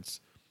other words,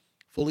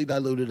 fully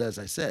diluted, as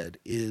I said,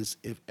 is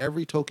if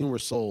every token were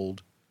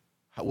sold,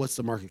 what's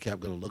the market cap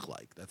going to look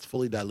like? That's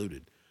fully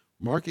diluted.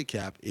 Market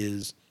cap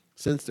is,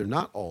 since they're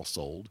not all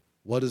sold,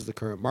 what is the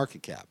current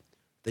market cap?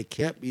 They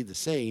can't be the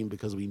same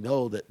because we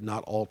know that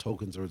not all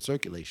tokens are in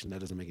circulation. That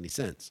doesn't make any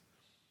sense.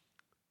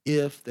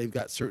 If they've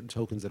got certain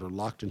tokens that are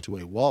locked into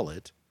a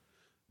wallet,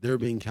 they're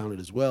being counted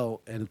as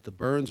well. And if the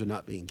burns are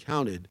not being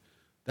counted,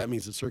 that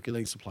means the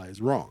circulating supply is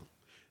wrong.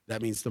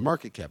 That means the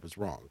market cap is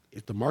wrong.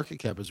 If the market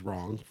cap is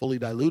wrong, fully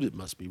diluted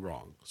must be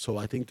wrong. So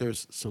I think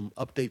there's some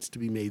updates to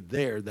be made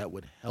there that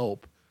would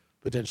help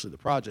potentially the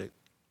project.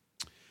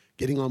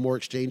 Getting on more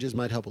exchanges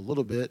might help a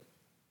little bit.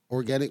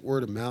 Organic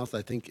word of mouth,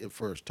 I think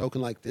for a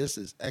token like this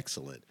is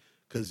excellent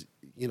because,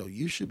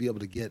 you should be able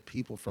to get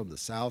people from the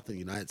South and the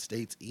United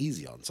States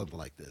easy on something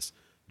like this,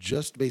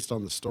 just based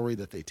on the story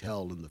that they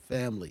tell and the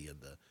family and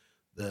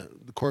the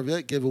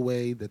Corvette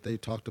giveaway that they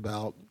talked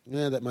about.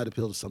 That might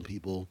appeal to some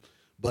people.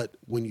 But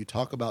when you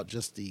talk about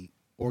just the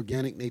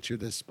organic nature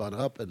that's spun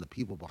up and the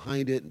people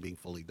behind it and being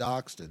fully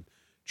doxxed and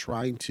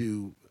trying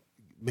to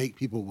make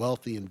people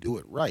wealthy and do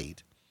it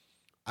right,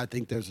 I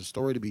think there's a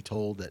story to be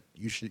told that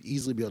you should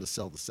easily be able to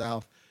sell the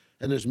South.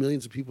 And there's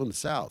millions of people in the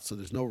South, so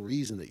there's no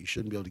reason that you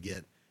shouldn't be able to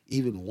get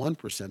even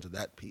 1% of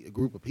that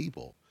group of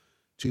people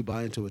to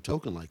buy into a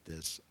token like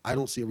this. I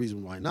don't see a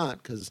reason why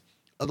not, because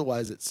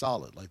otherwise it's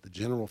solid. Like the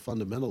general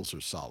fundamentals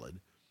are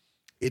solid.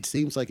 It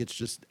seems like it's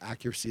just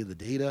accuracy of the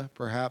data,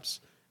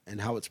 perhaps, and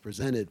how it's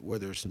presented, where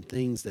there's some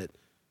things that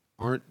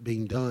aren't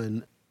being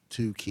done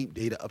to keep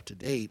data up to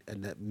date,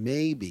 and that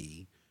may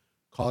be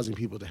causing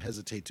people to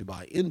hesitate to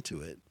buy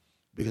into it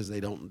because they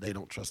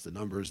don't trust the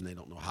numbers and they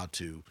don't know how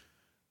to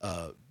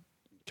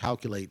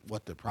calculate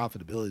what the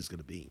profitability is going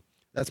to be.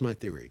 That's my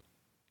theory.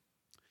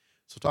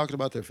 So talking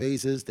about their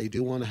phases, they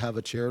do want to have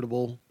a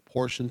charitable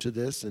portion to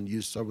this and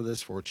use some of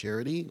this for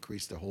charity,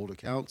 increase their holder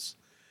counts.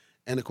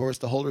 And of course,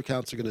 the holder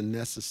counts are going to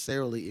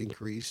necessarily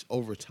increase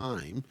over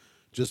time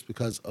just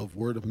because of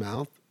word of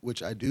mouth,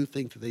 which I do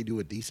think that they do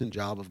a decent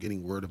job of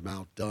getting word of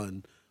mouth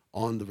done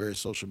on the various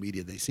social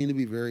media. They seem to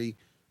be very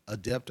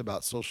adept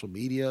about social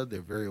media.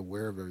 They're very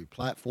aware of every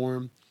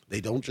platform.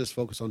 They don't just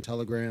focus on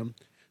Telegram.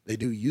 They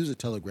do use a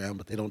Telegram,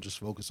 but they don't just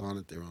focus on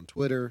it. They're on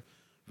Twitter,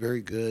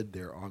 very good.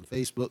 They're on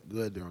Facebook,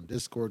 good. They're on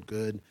Discord,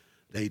 good.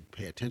 They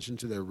pay attention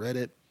to their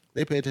Reddit.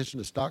 They pay attention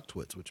to stock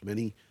twits, which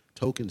many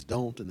tokens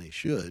don't, and they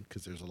should,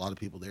 because there's a lot of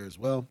people there as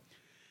well.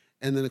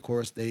 And then, of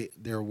course,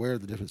 they're aware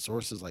of the different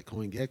sources like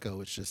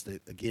CoinGecko. It's just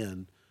that,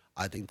 again,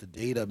 I think the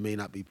data may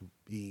not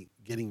be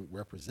getting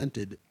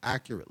represented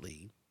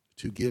accurately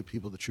to give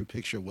people the true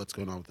picture of what's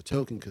going on with the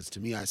token, because to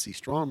me, I see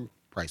strong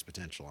price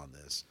potential on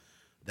this,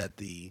 that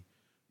the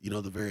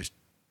various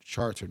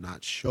charts are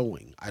not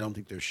showing. I don't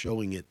think they're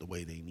showing it the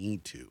way they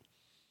need to.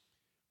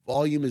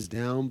 Volume is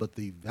down, but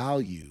the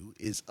value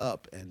is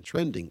up and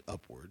trending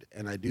upward.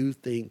 And I do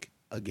think,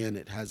 again,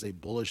 it has a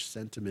bullish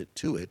sentiment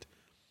to it,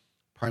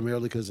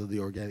 primarily because of the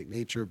organic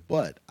nature,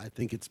 but I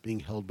think it's being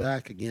held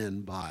back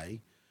again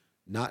by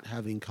not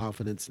having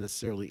confidence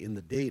necessarily in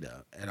the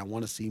data. And I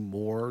want to see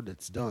more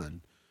that's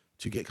done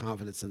to get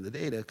confidence in the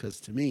data because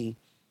to me,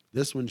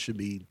 this one should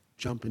be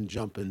jumping,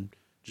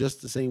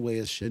 just the same way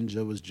as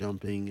Shinja was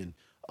jumping and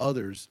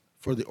others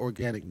for the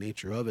organic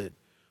nature of it.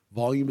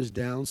 Volume is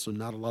down, so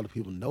not a lot of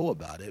people know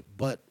about it.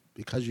 But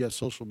because you have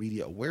social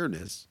media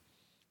awareness,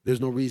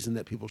 there's no reason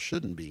that people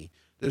shouldn't be.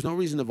 There's no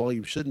reason the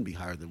volume shouldn't be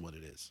higher than what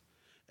it is.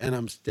 And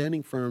I'm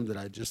standing firm that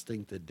I just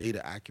think that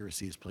data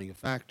accuracy is playing a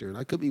factor. And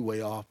I could be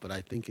way off, but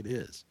I think it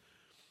is.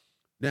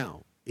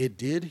 Now, it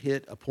did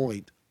hit a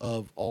point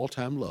of all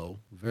time low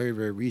very,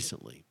 very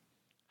recently.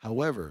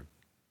 However,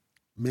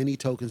 many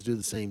tokens do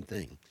the same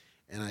thing.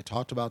 And I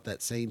talked about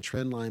that same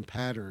trend line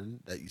pattern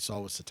that you saw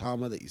with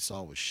Satama, that you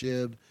saw with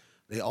SHIB.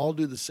 They all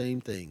do the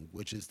same thing,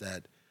 which is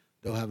that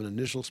they'll have an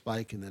initial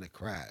spike and then a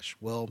crash.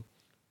 Well,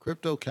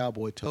 Crypto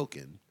Cowboy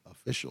token,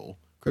 official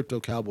Crypto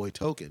Cowboy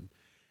token,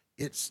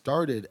 it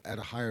started at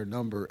a higher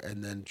number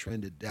and then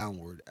trended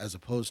downward as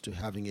opposed to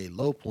having a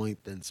low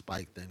point, then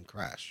spike, then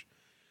crash.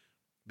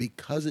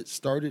 Because it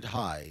started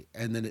high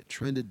and then it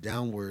trended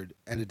downward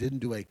and it didn't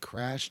do a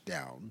crash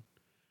down,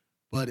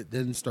 but it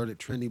then started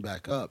trending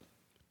back up,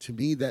 to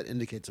me, that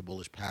indicates a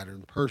bullish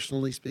pattern,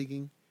 personally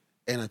speaking.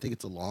 And I think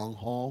it's a long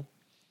haul,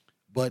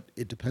 but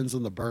it depends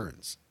on the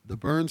burns. The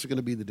burns are going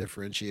to be the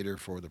differentiator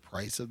for the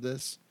price of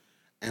this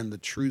and the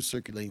true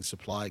circulating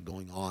supply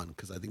going on,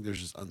 because I think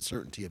there's just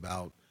uncertainty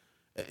about,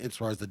 as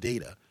far as the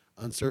data,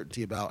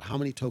 uncertainty about how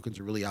many tokens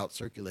are really out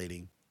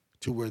circulating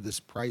to where this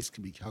price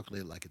can be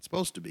calculated like it's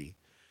supposed to be.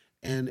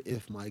 And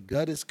if my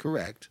gut is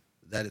correct,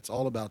 that it's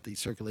all about the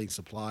circulating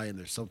supply and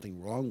there's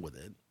something wrong with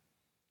it,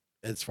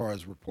 as far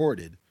as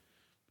reported,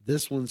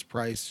 this one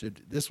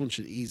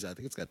should ease. I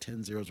think it's got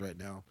 10 zeros right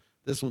now.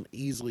 This one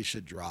easily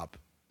should drop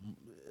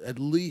at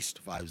least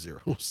 5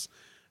 zeros.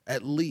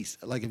 At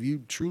least, like if you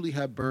truly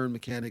have burn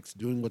mechanics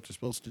doing what they're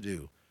supposed to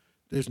do,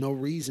 there's no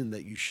reason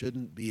that you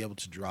shouldn't be able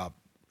to drop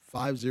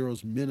 5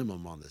 zeros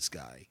minimum on this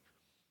guy,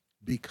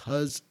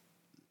 because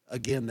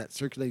again, that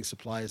circulating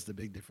supply is the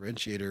big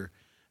differentiator,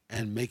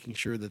 and making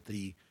sure that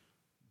the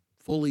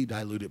fully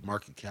diluted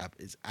market cap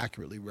is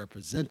accurately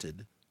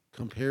represented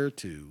compared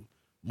to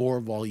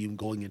more volume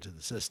going into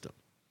the system.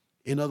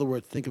 In other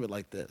words, think of it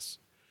like this.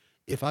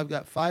 If I've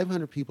got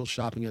 500 people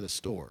shopping at a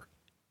store,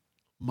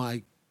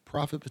 my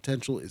profit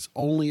potential is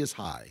only as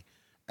high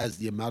as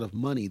the amount of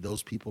money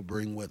those people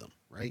bring with them,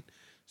 right?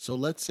 So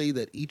let's say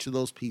that each of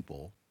those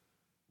people,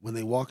 when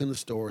they walk in the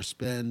store,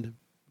 spend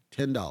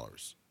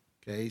 $10.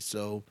 Okay,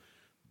 so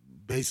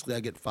basically I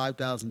get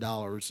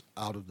 $5,000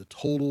 out of the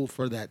total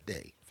for that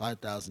day,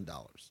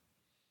 $5,000.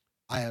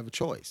 I have a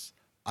choice.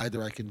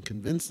 Either I can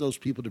convince those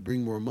people to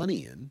bring more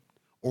money in,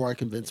 or I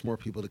convince more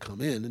people to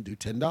come in and do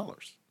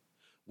 $10.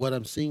 What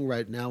I'm seeing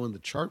right now in the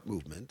chart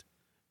movement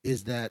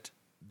is that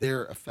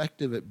they're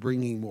effective at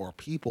bringing more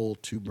people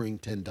to bring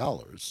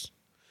 $10,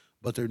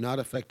 but they're not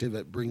effective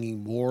at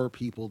bringing more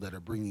people that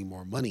are bringing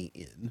more money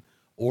in,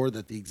 or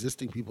that the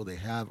existing people they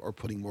have are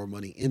putting more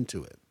money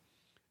into it.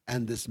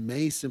 And this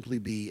may simply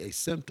be a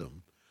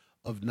symptom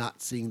of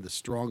not seeing the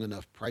strong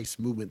enough price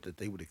movement that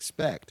they would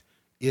expect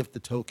if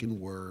the token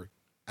were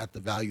at the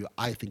value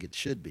I think it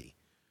should be.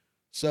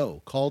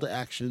 So, call to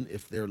action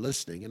if they're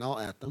listening, and I'll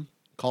at them.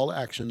 Call to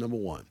action number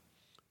one: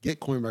 get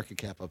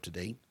CoinMarketCap up to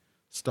date.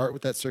 Start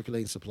with that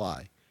circulating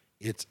supply.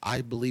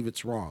 I believe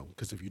it's wrong,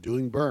 because if you're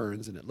doing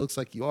burns, and it looks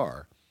like you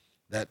are,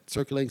 that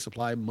circulating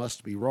supply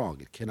must be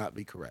wrong. It cannot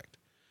be correct.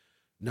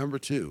 Number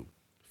two,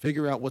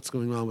 figure out what's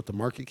going on with the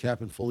market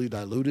cap and fully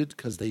diluted,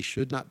 because they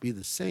should not be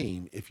the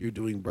same if you're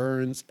doing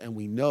burns, and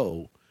we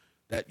know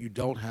that you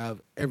don't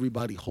have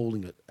everybody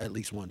holding at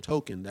least one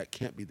token. That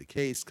can't be the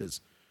case,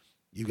 because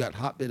you've got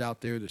Hotbit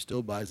out there. There's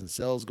still buys and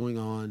sells going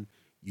on.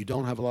 You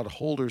don't have a lot of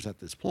holders at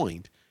this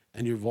point,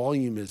 and your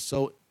volume is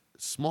so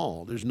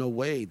small. There's no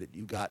way that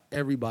you got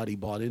everybody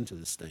bought into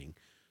this thing.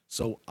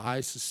 So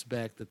I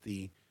suspect that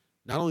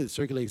not only the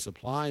circulating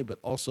supply, but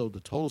also the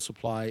total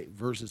supply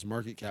versus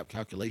market cap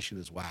calculation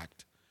is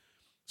whacked.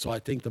 So I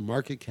think the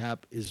market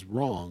cap is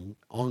wrong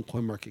on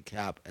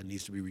CoinMarketCap and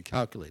needs to be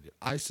recalculated.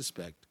 I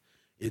suspect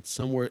it's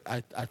somewhere,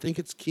 I think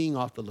it's keying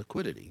off the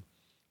liquidity.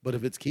 But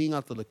if it's keying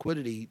off the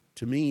liquidity,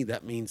 to me,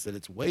 that means that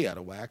it's way out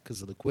of whack, because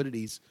the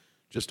liquidity's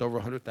just over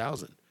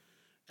 100,000.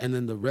 And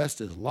then the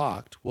rest is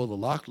locked. Well, the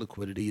locked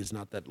liquidity is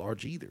not that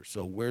large either.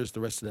 So where's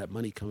the rest of that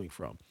money coming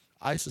from?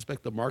 I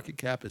suspect the market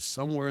cap is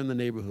somewhere in the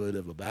neighborhood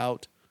of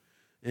about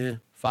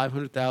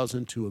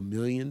 500,000 to a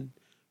million,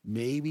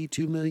 maybe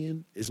 2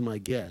 million is my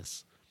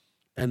guess.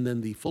 And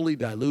then the fully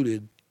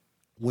diluted,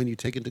 when you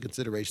take into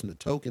consideration the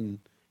token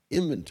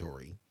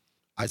inventory,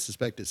 I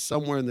suspect is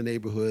somewhere in the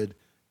neighborhood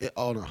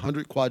on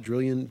 100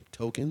 quadrillion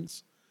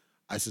tokens.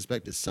 I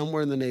suspect it's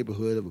somewhere in the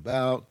neighborhood of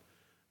about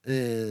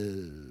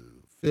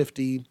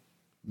 50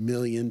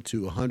 million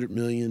to 100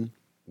 million,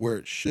 where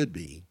it should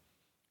be.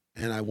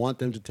 And I want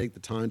them to take the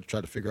time to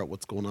try to figure out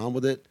what's going on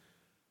with it,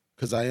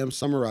 because I am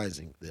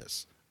summarizing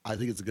this. I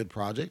think it's a good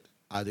project.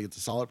 I think it's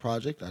a solid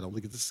project. I don't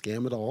think it's a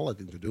scam at all. I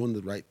think they're doing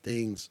the right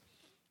things,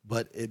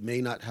 but it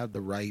may not have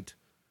the right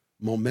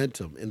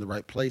momentum in the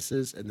right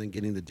places and then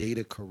getting the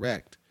data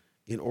correct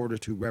in order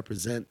to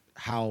represent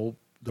how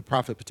the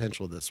profit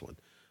potential of this one.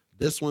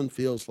 This one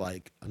feels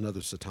like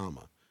another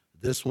Satama.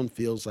 This one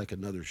feels like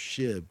another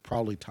SHIB,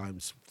 probably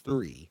times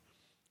three.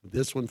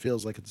 This one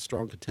feels like it's a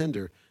strong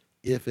contender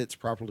if it's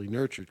properly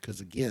nurtured.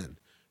 Because again,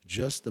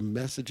 just the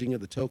messaging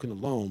of the token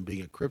alone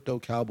being a crypto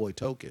cowboy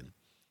token,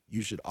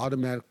 you should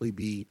automatically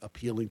be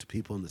appealing to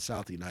people in the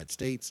South of the United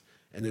States.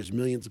 And there's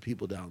millions of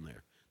people down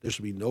there. There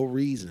should be no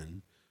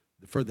reason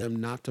for them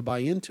not to buy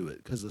into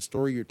it because the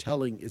story you're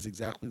telling is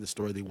exactly the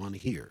story they want to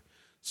hear.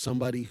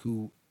 Somebody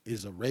who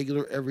is a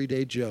regular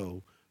everyday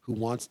Joe who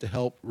wants to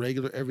help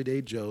regular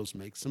everyday Joes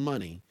make some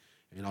money,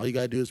 and all you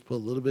got to do is put a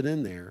little bit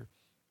in there.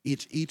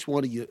 Each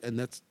one of you, and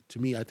that's to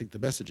me, I think the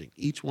messaging.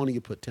 Each one of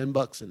you put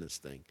 $10 in this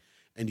thing,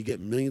 and you get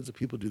millions of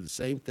people do the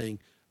same thing.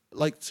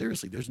 Like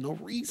seriously, there's no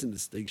reason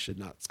this thing should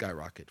not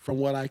skyrocket from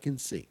what I can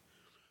see.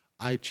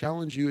 I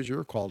challenge you as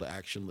your call to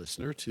action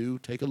listener to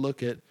take a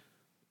look at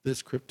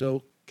this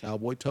crypto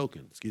cowboy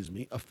token,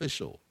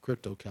 official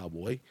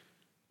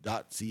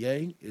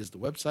cryptocowboy.ca is the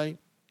website.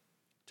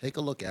 Take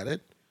a look at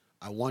it.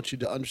 I want you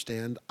to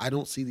understand, I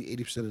don't see the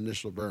 80%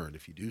 initial burn.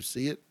 If you do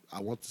see it,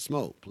 I want the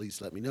smoke. Please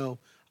let me know.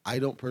 I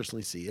don't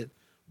personally see it,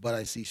 but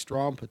I see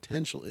strong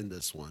potential in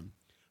this one.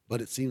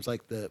 But it seems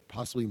like the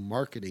possibly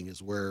marketing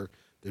is where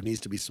there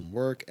needs to be some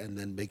work and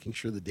then making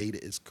sure the data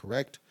is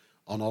correct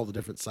on all the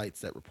different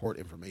sites that report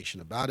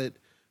information about it.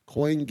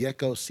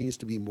 CoinGecko seems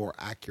to be more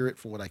accurate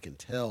from what I can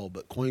tell,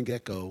 but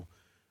CoinGecko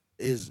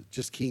is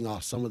just keying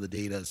off some of the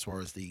data as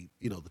far as the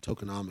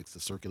tokenomics, the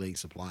circulating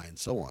supply, and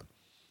so on.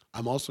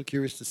 I'm also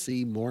curious to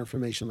see more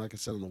information, like I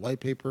said, on the white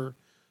paper,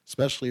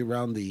 especially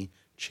around the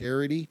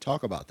charity.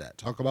 Talk about that.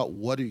 Talk about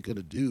what are you going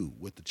to do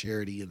with the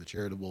charity and the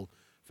charitable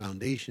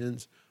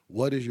foundations.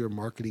 What is your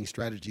marketing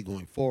strategy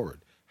going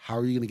forward? How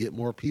are you going to get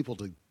more people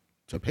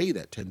to pay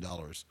that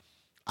 $10?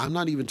 I'm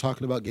not even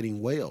talking about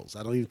getting whales.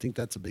 I don't even think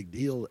that's a big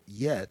deal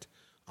yet.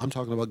 I'm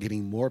talking about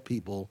getting more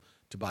people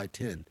to buy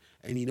 10.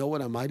 And you know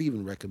what I might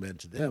even recommend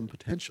to them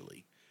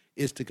potentially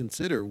is to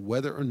consider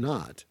whether or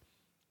not,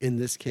 in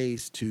this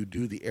case, to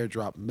do the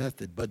airdrop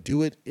method, but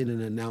do it in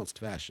an announced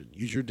fashion.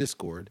 Use your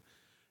Discord,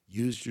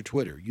 use your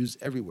Twitter, use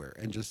everywhere,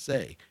 and just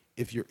say,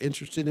 if you're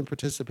interested in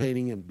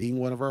participating and being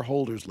one of our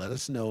holders, let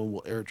us know and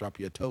we'll airdrop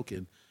you a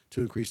token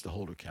to increase the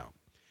holder count.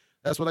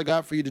 That's what I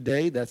got for you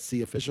today. That's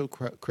the official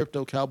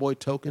Crypto Cowboy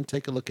token.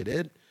 Take a look at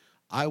it.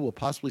 I will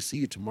possibly see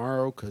you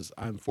tomorrow because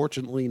I'm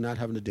fortunately not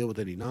having to deal with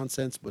any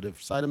nonsense. But if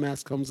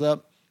Cytomask comes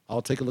up,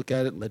 I'll take a look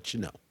at it and let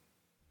you know.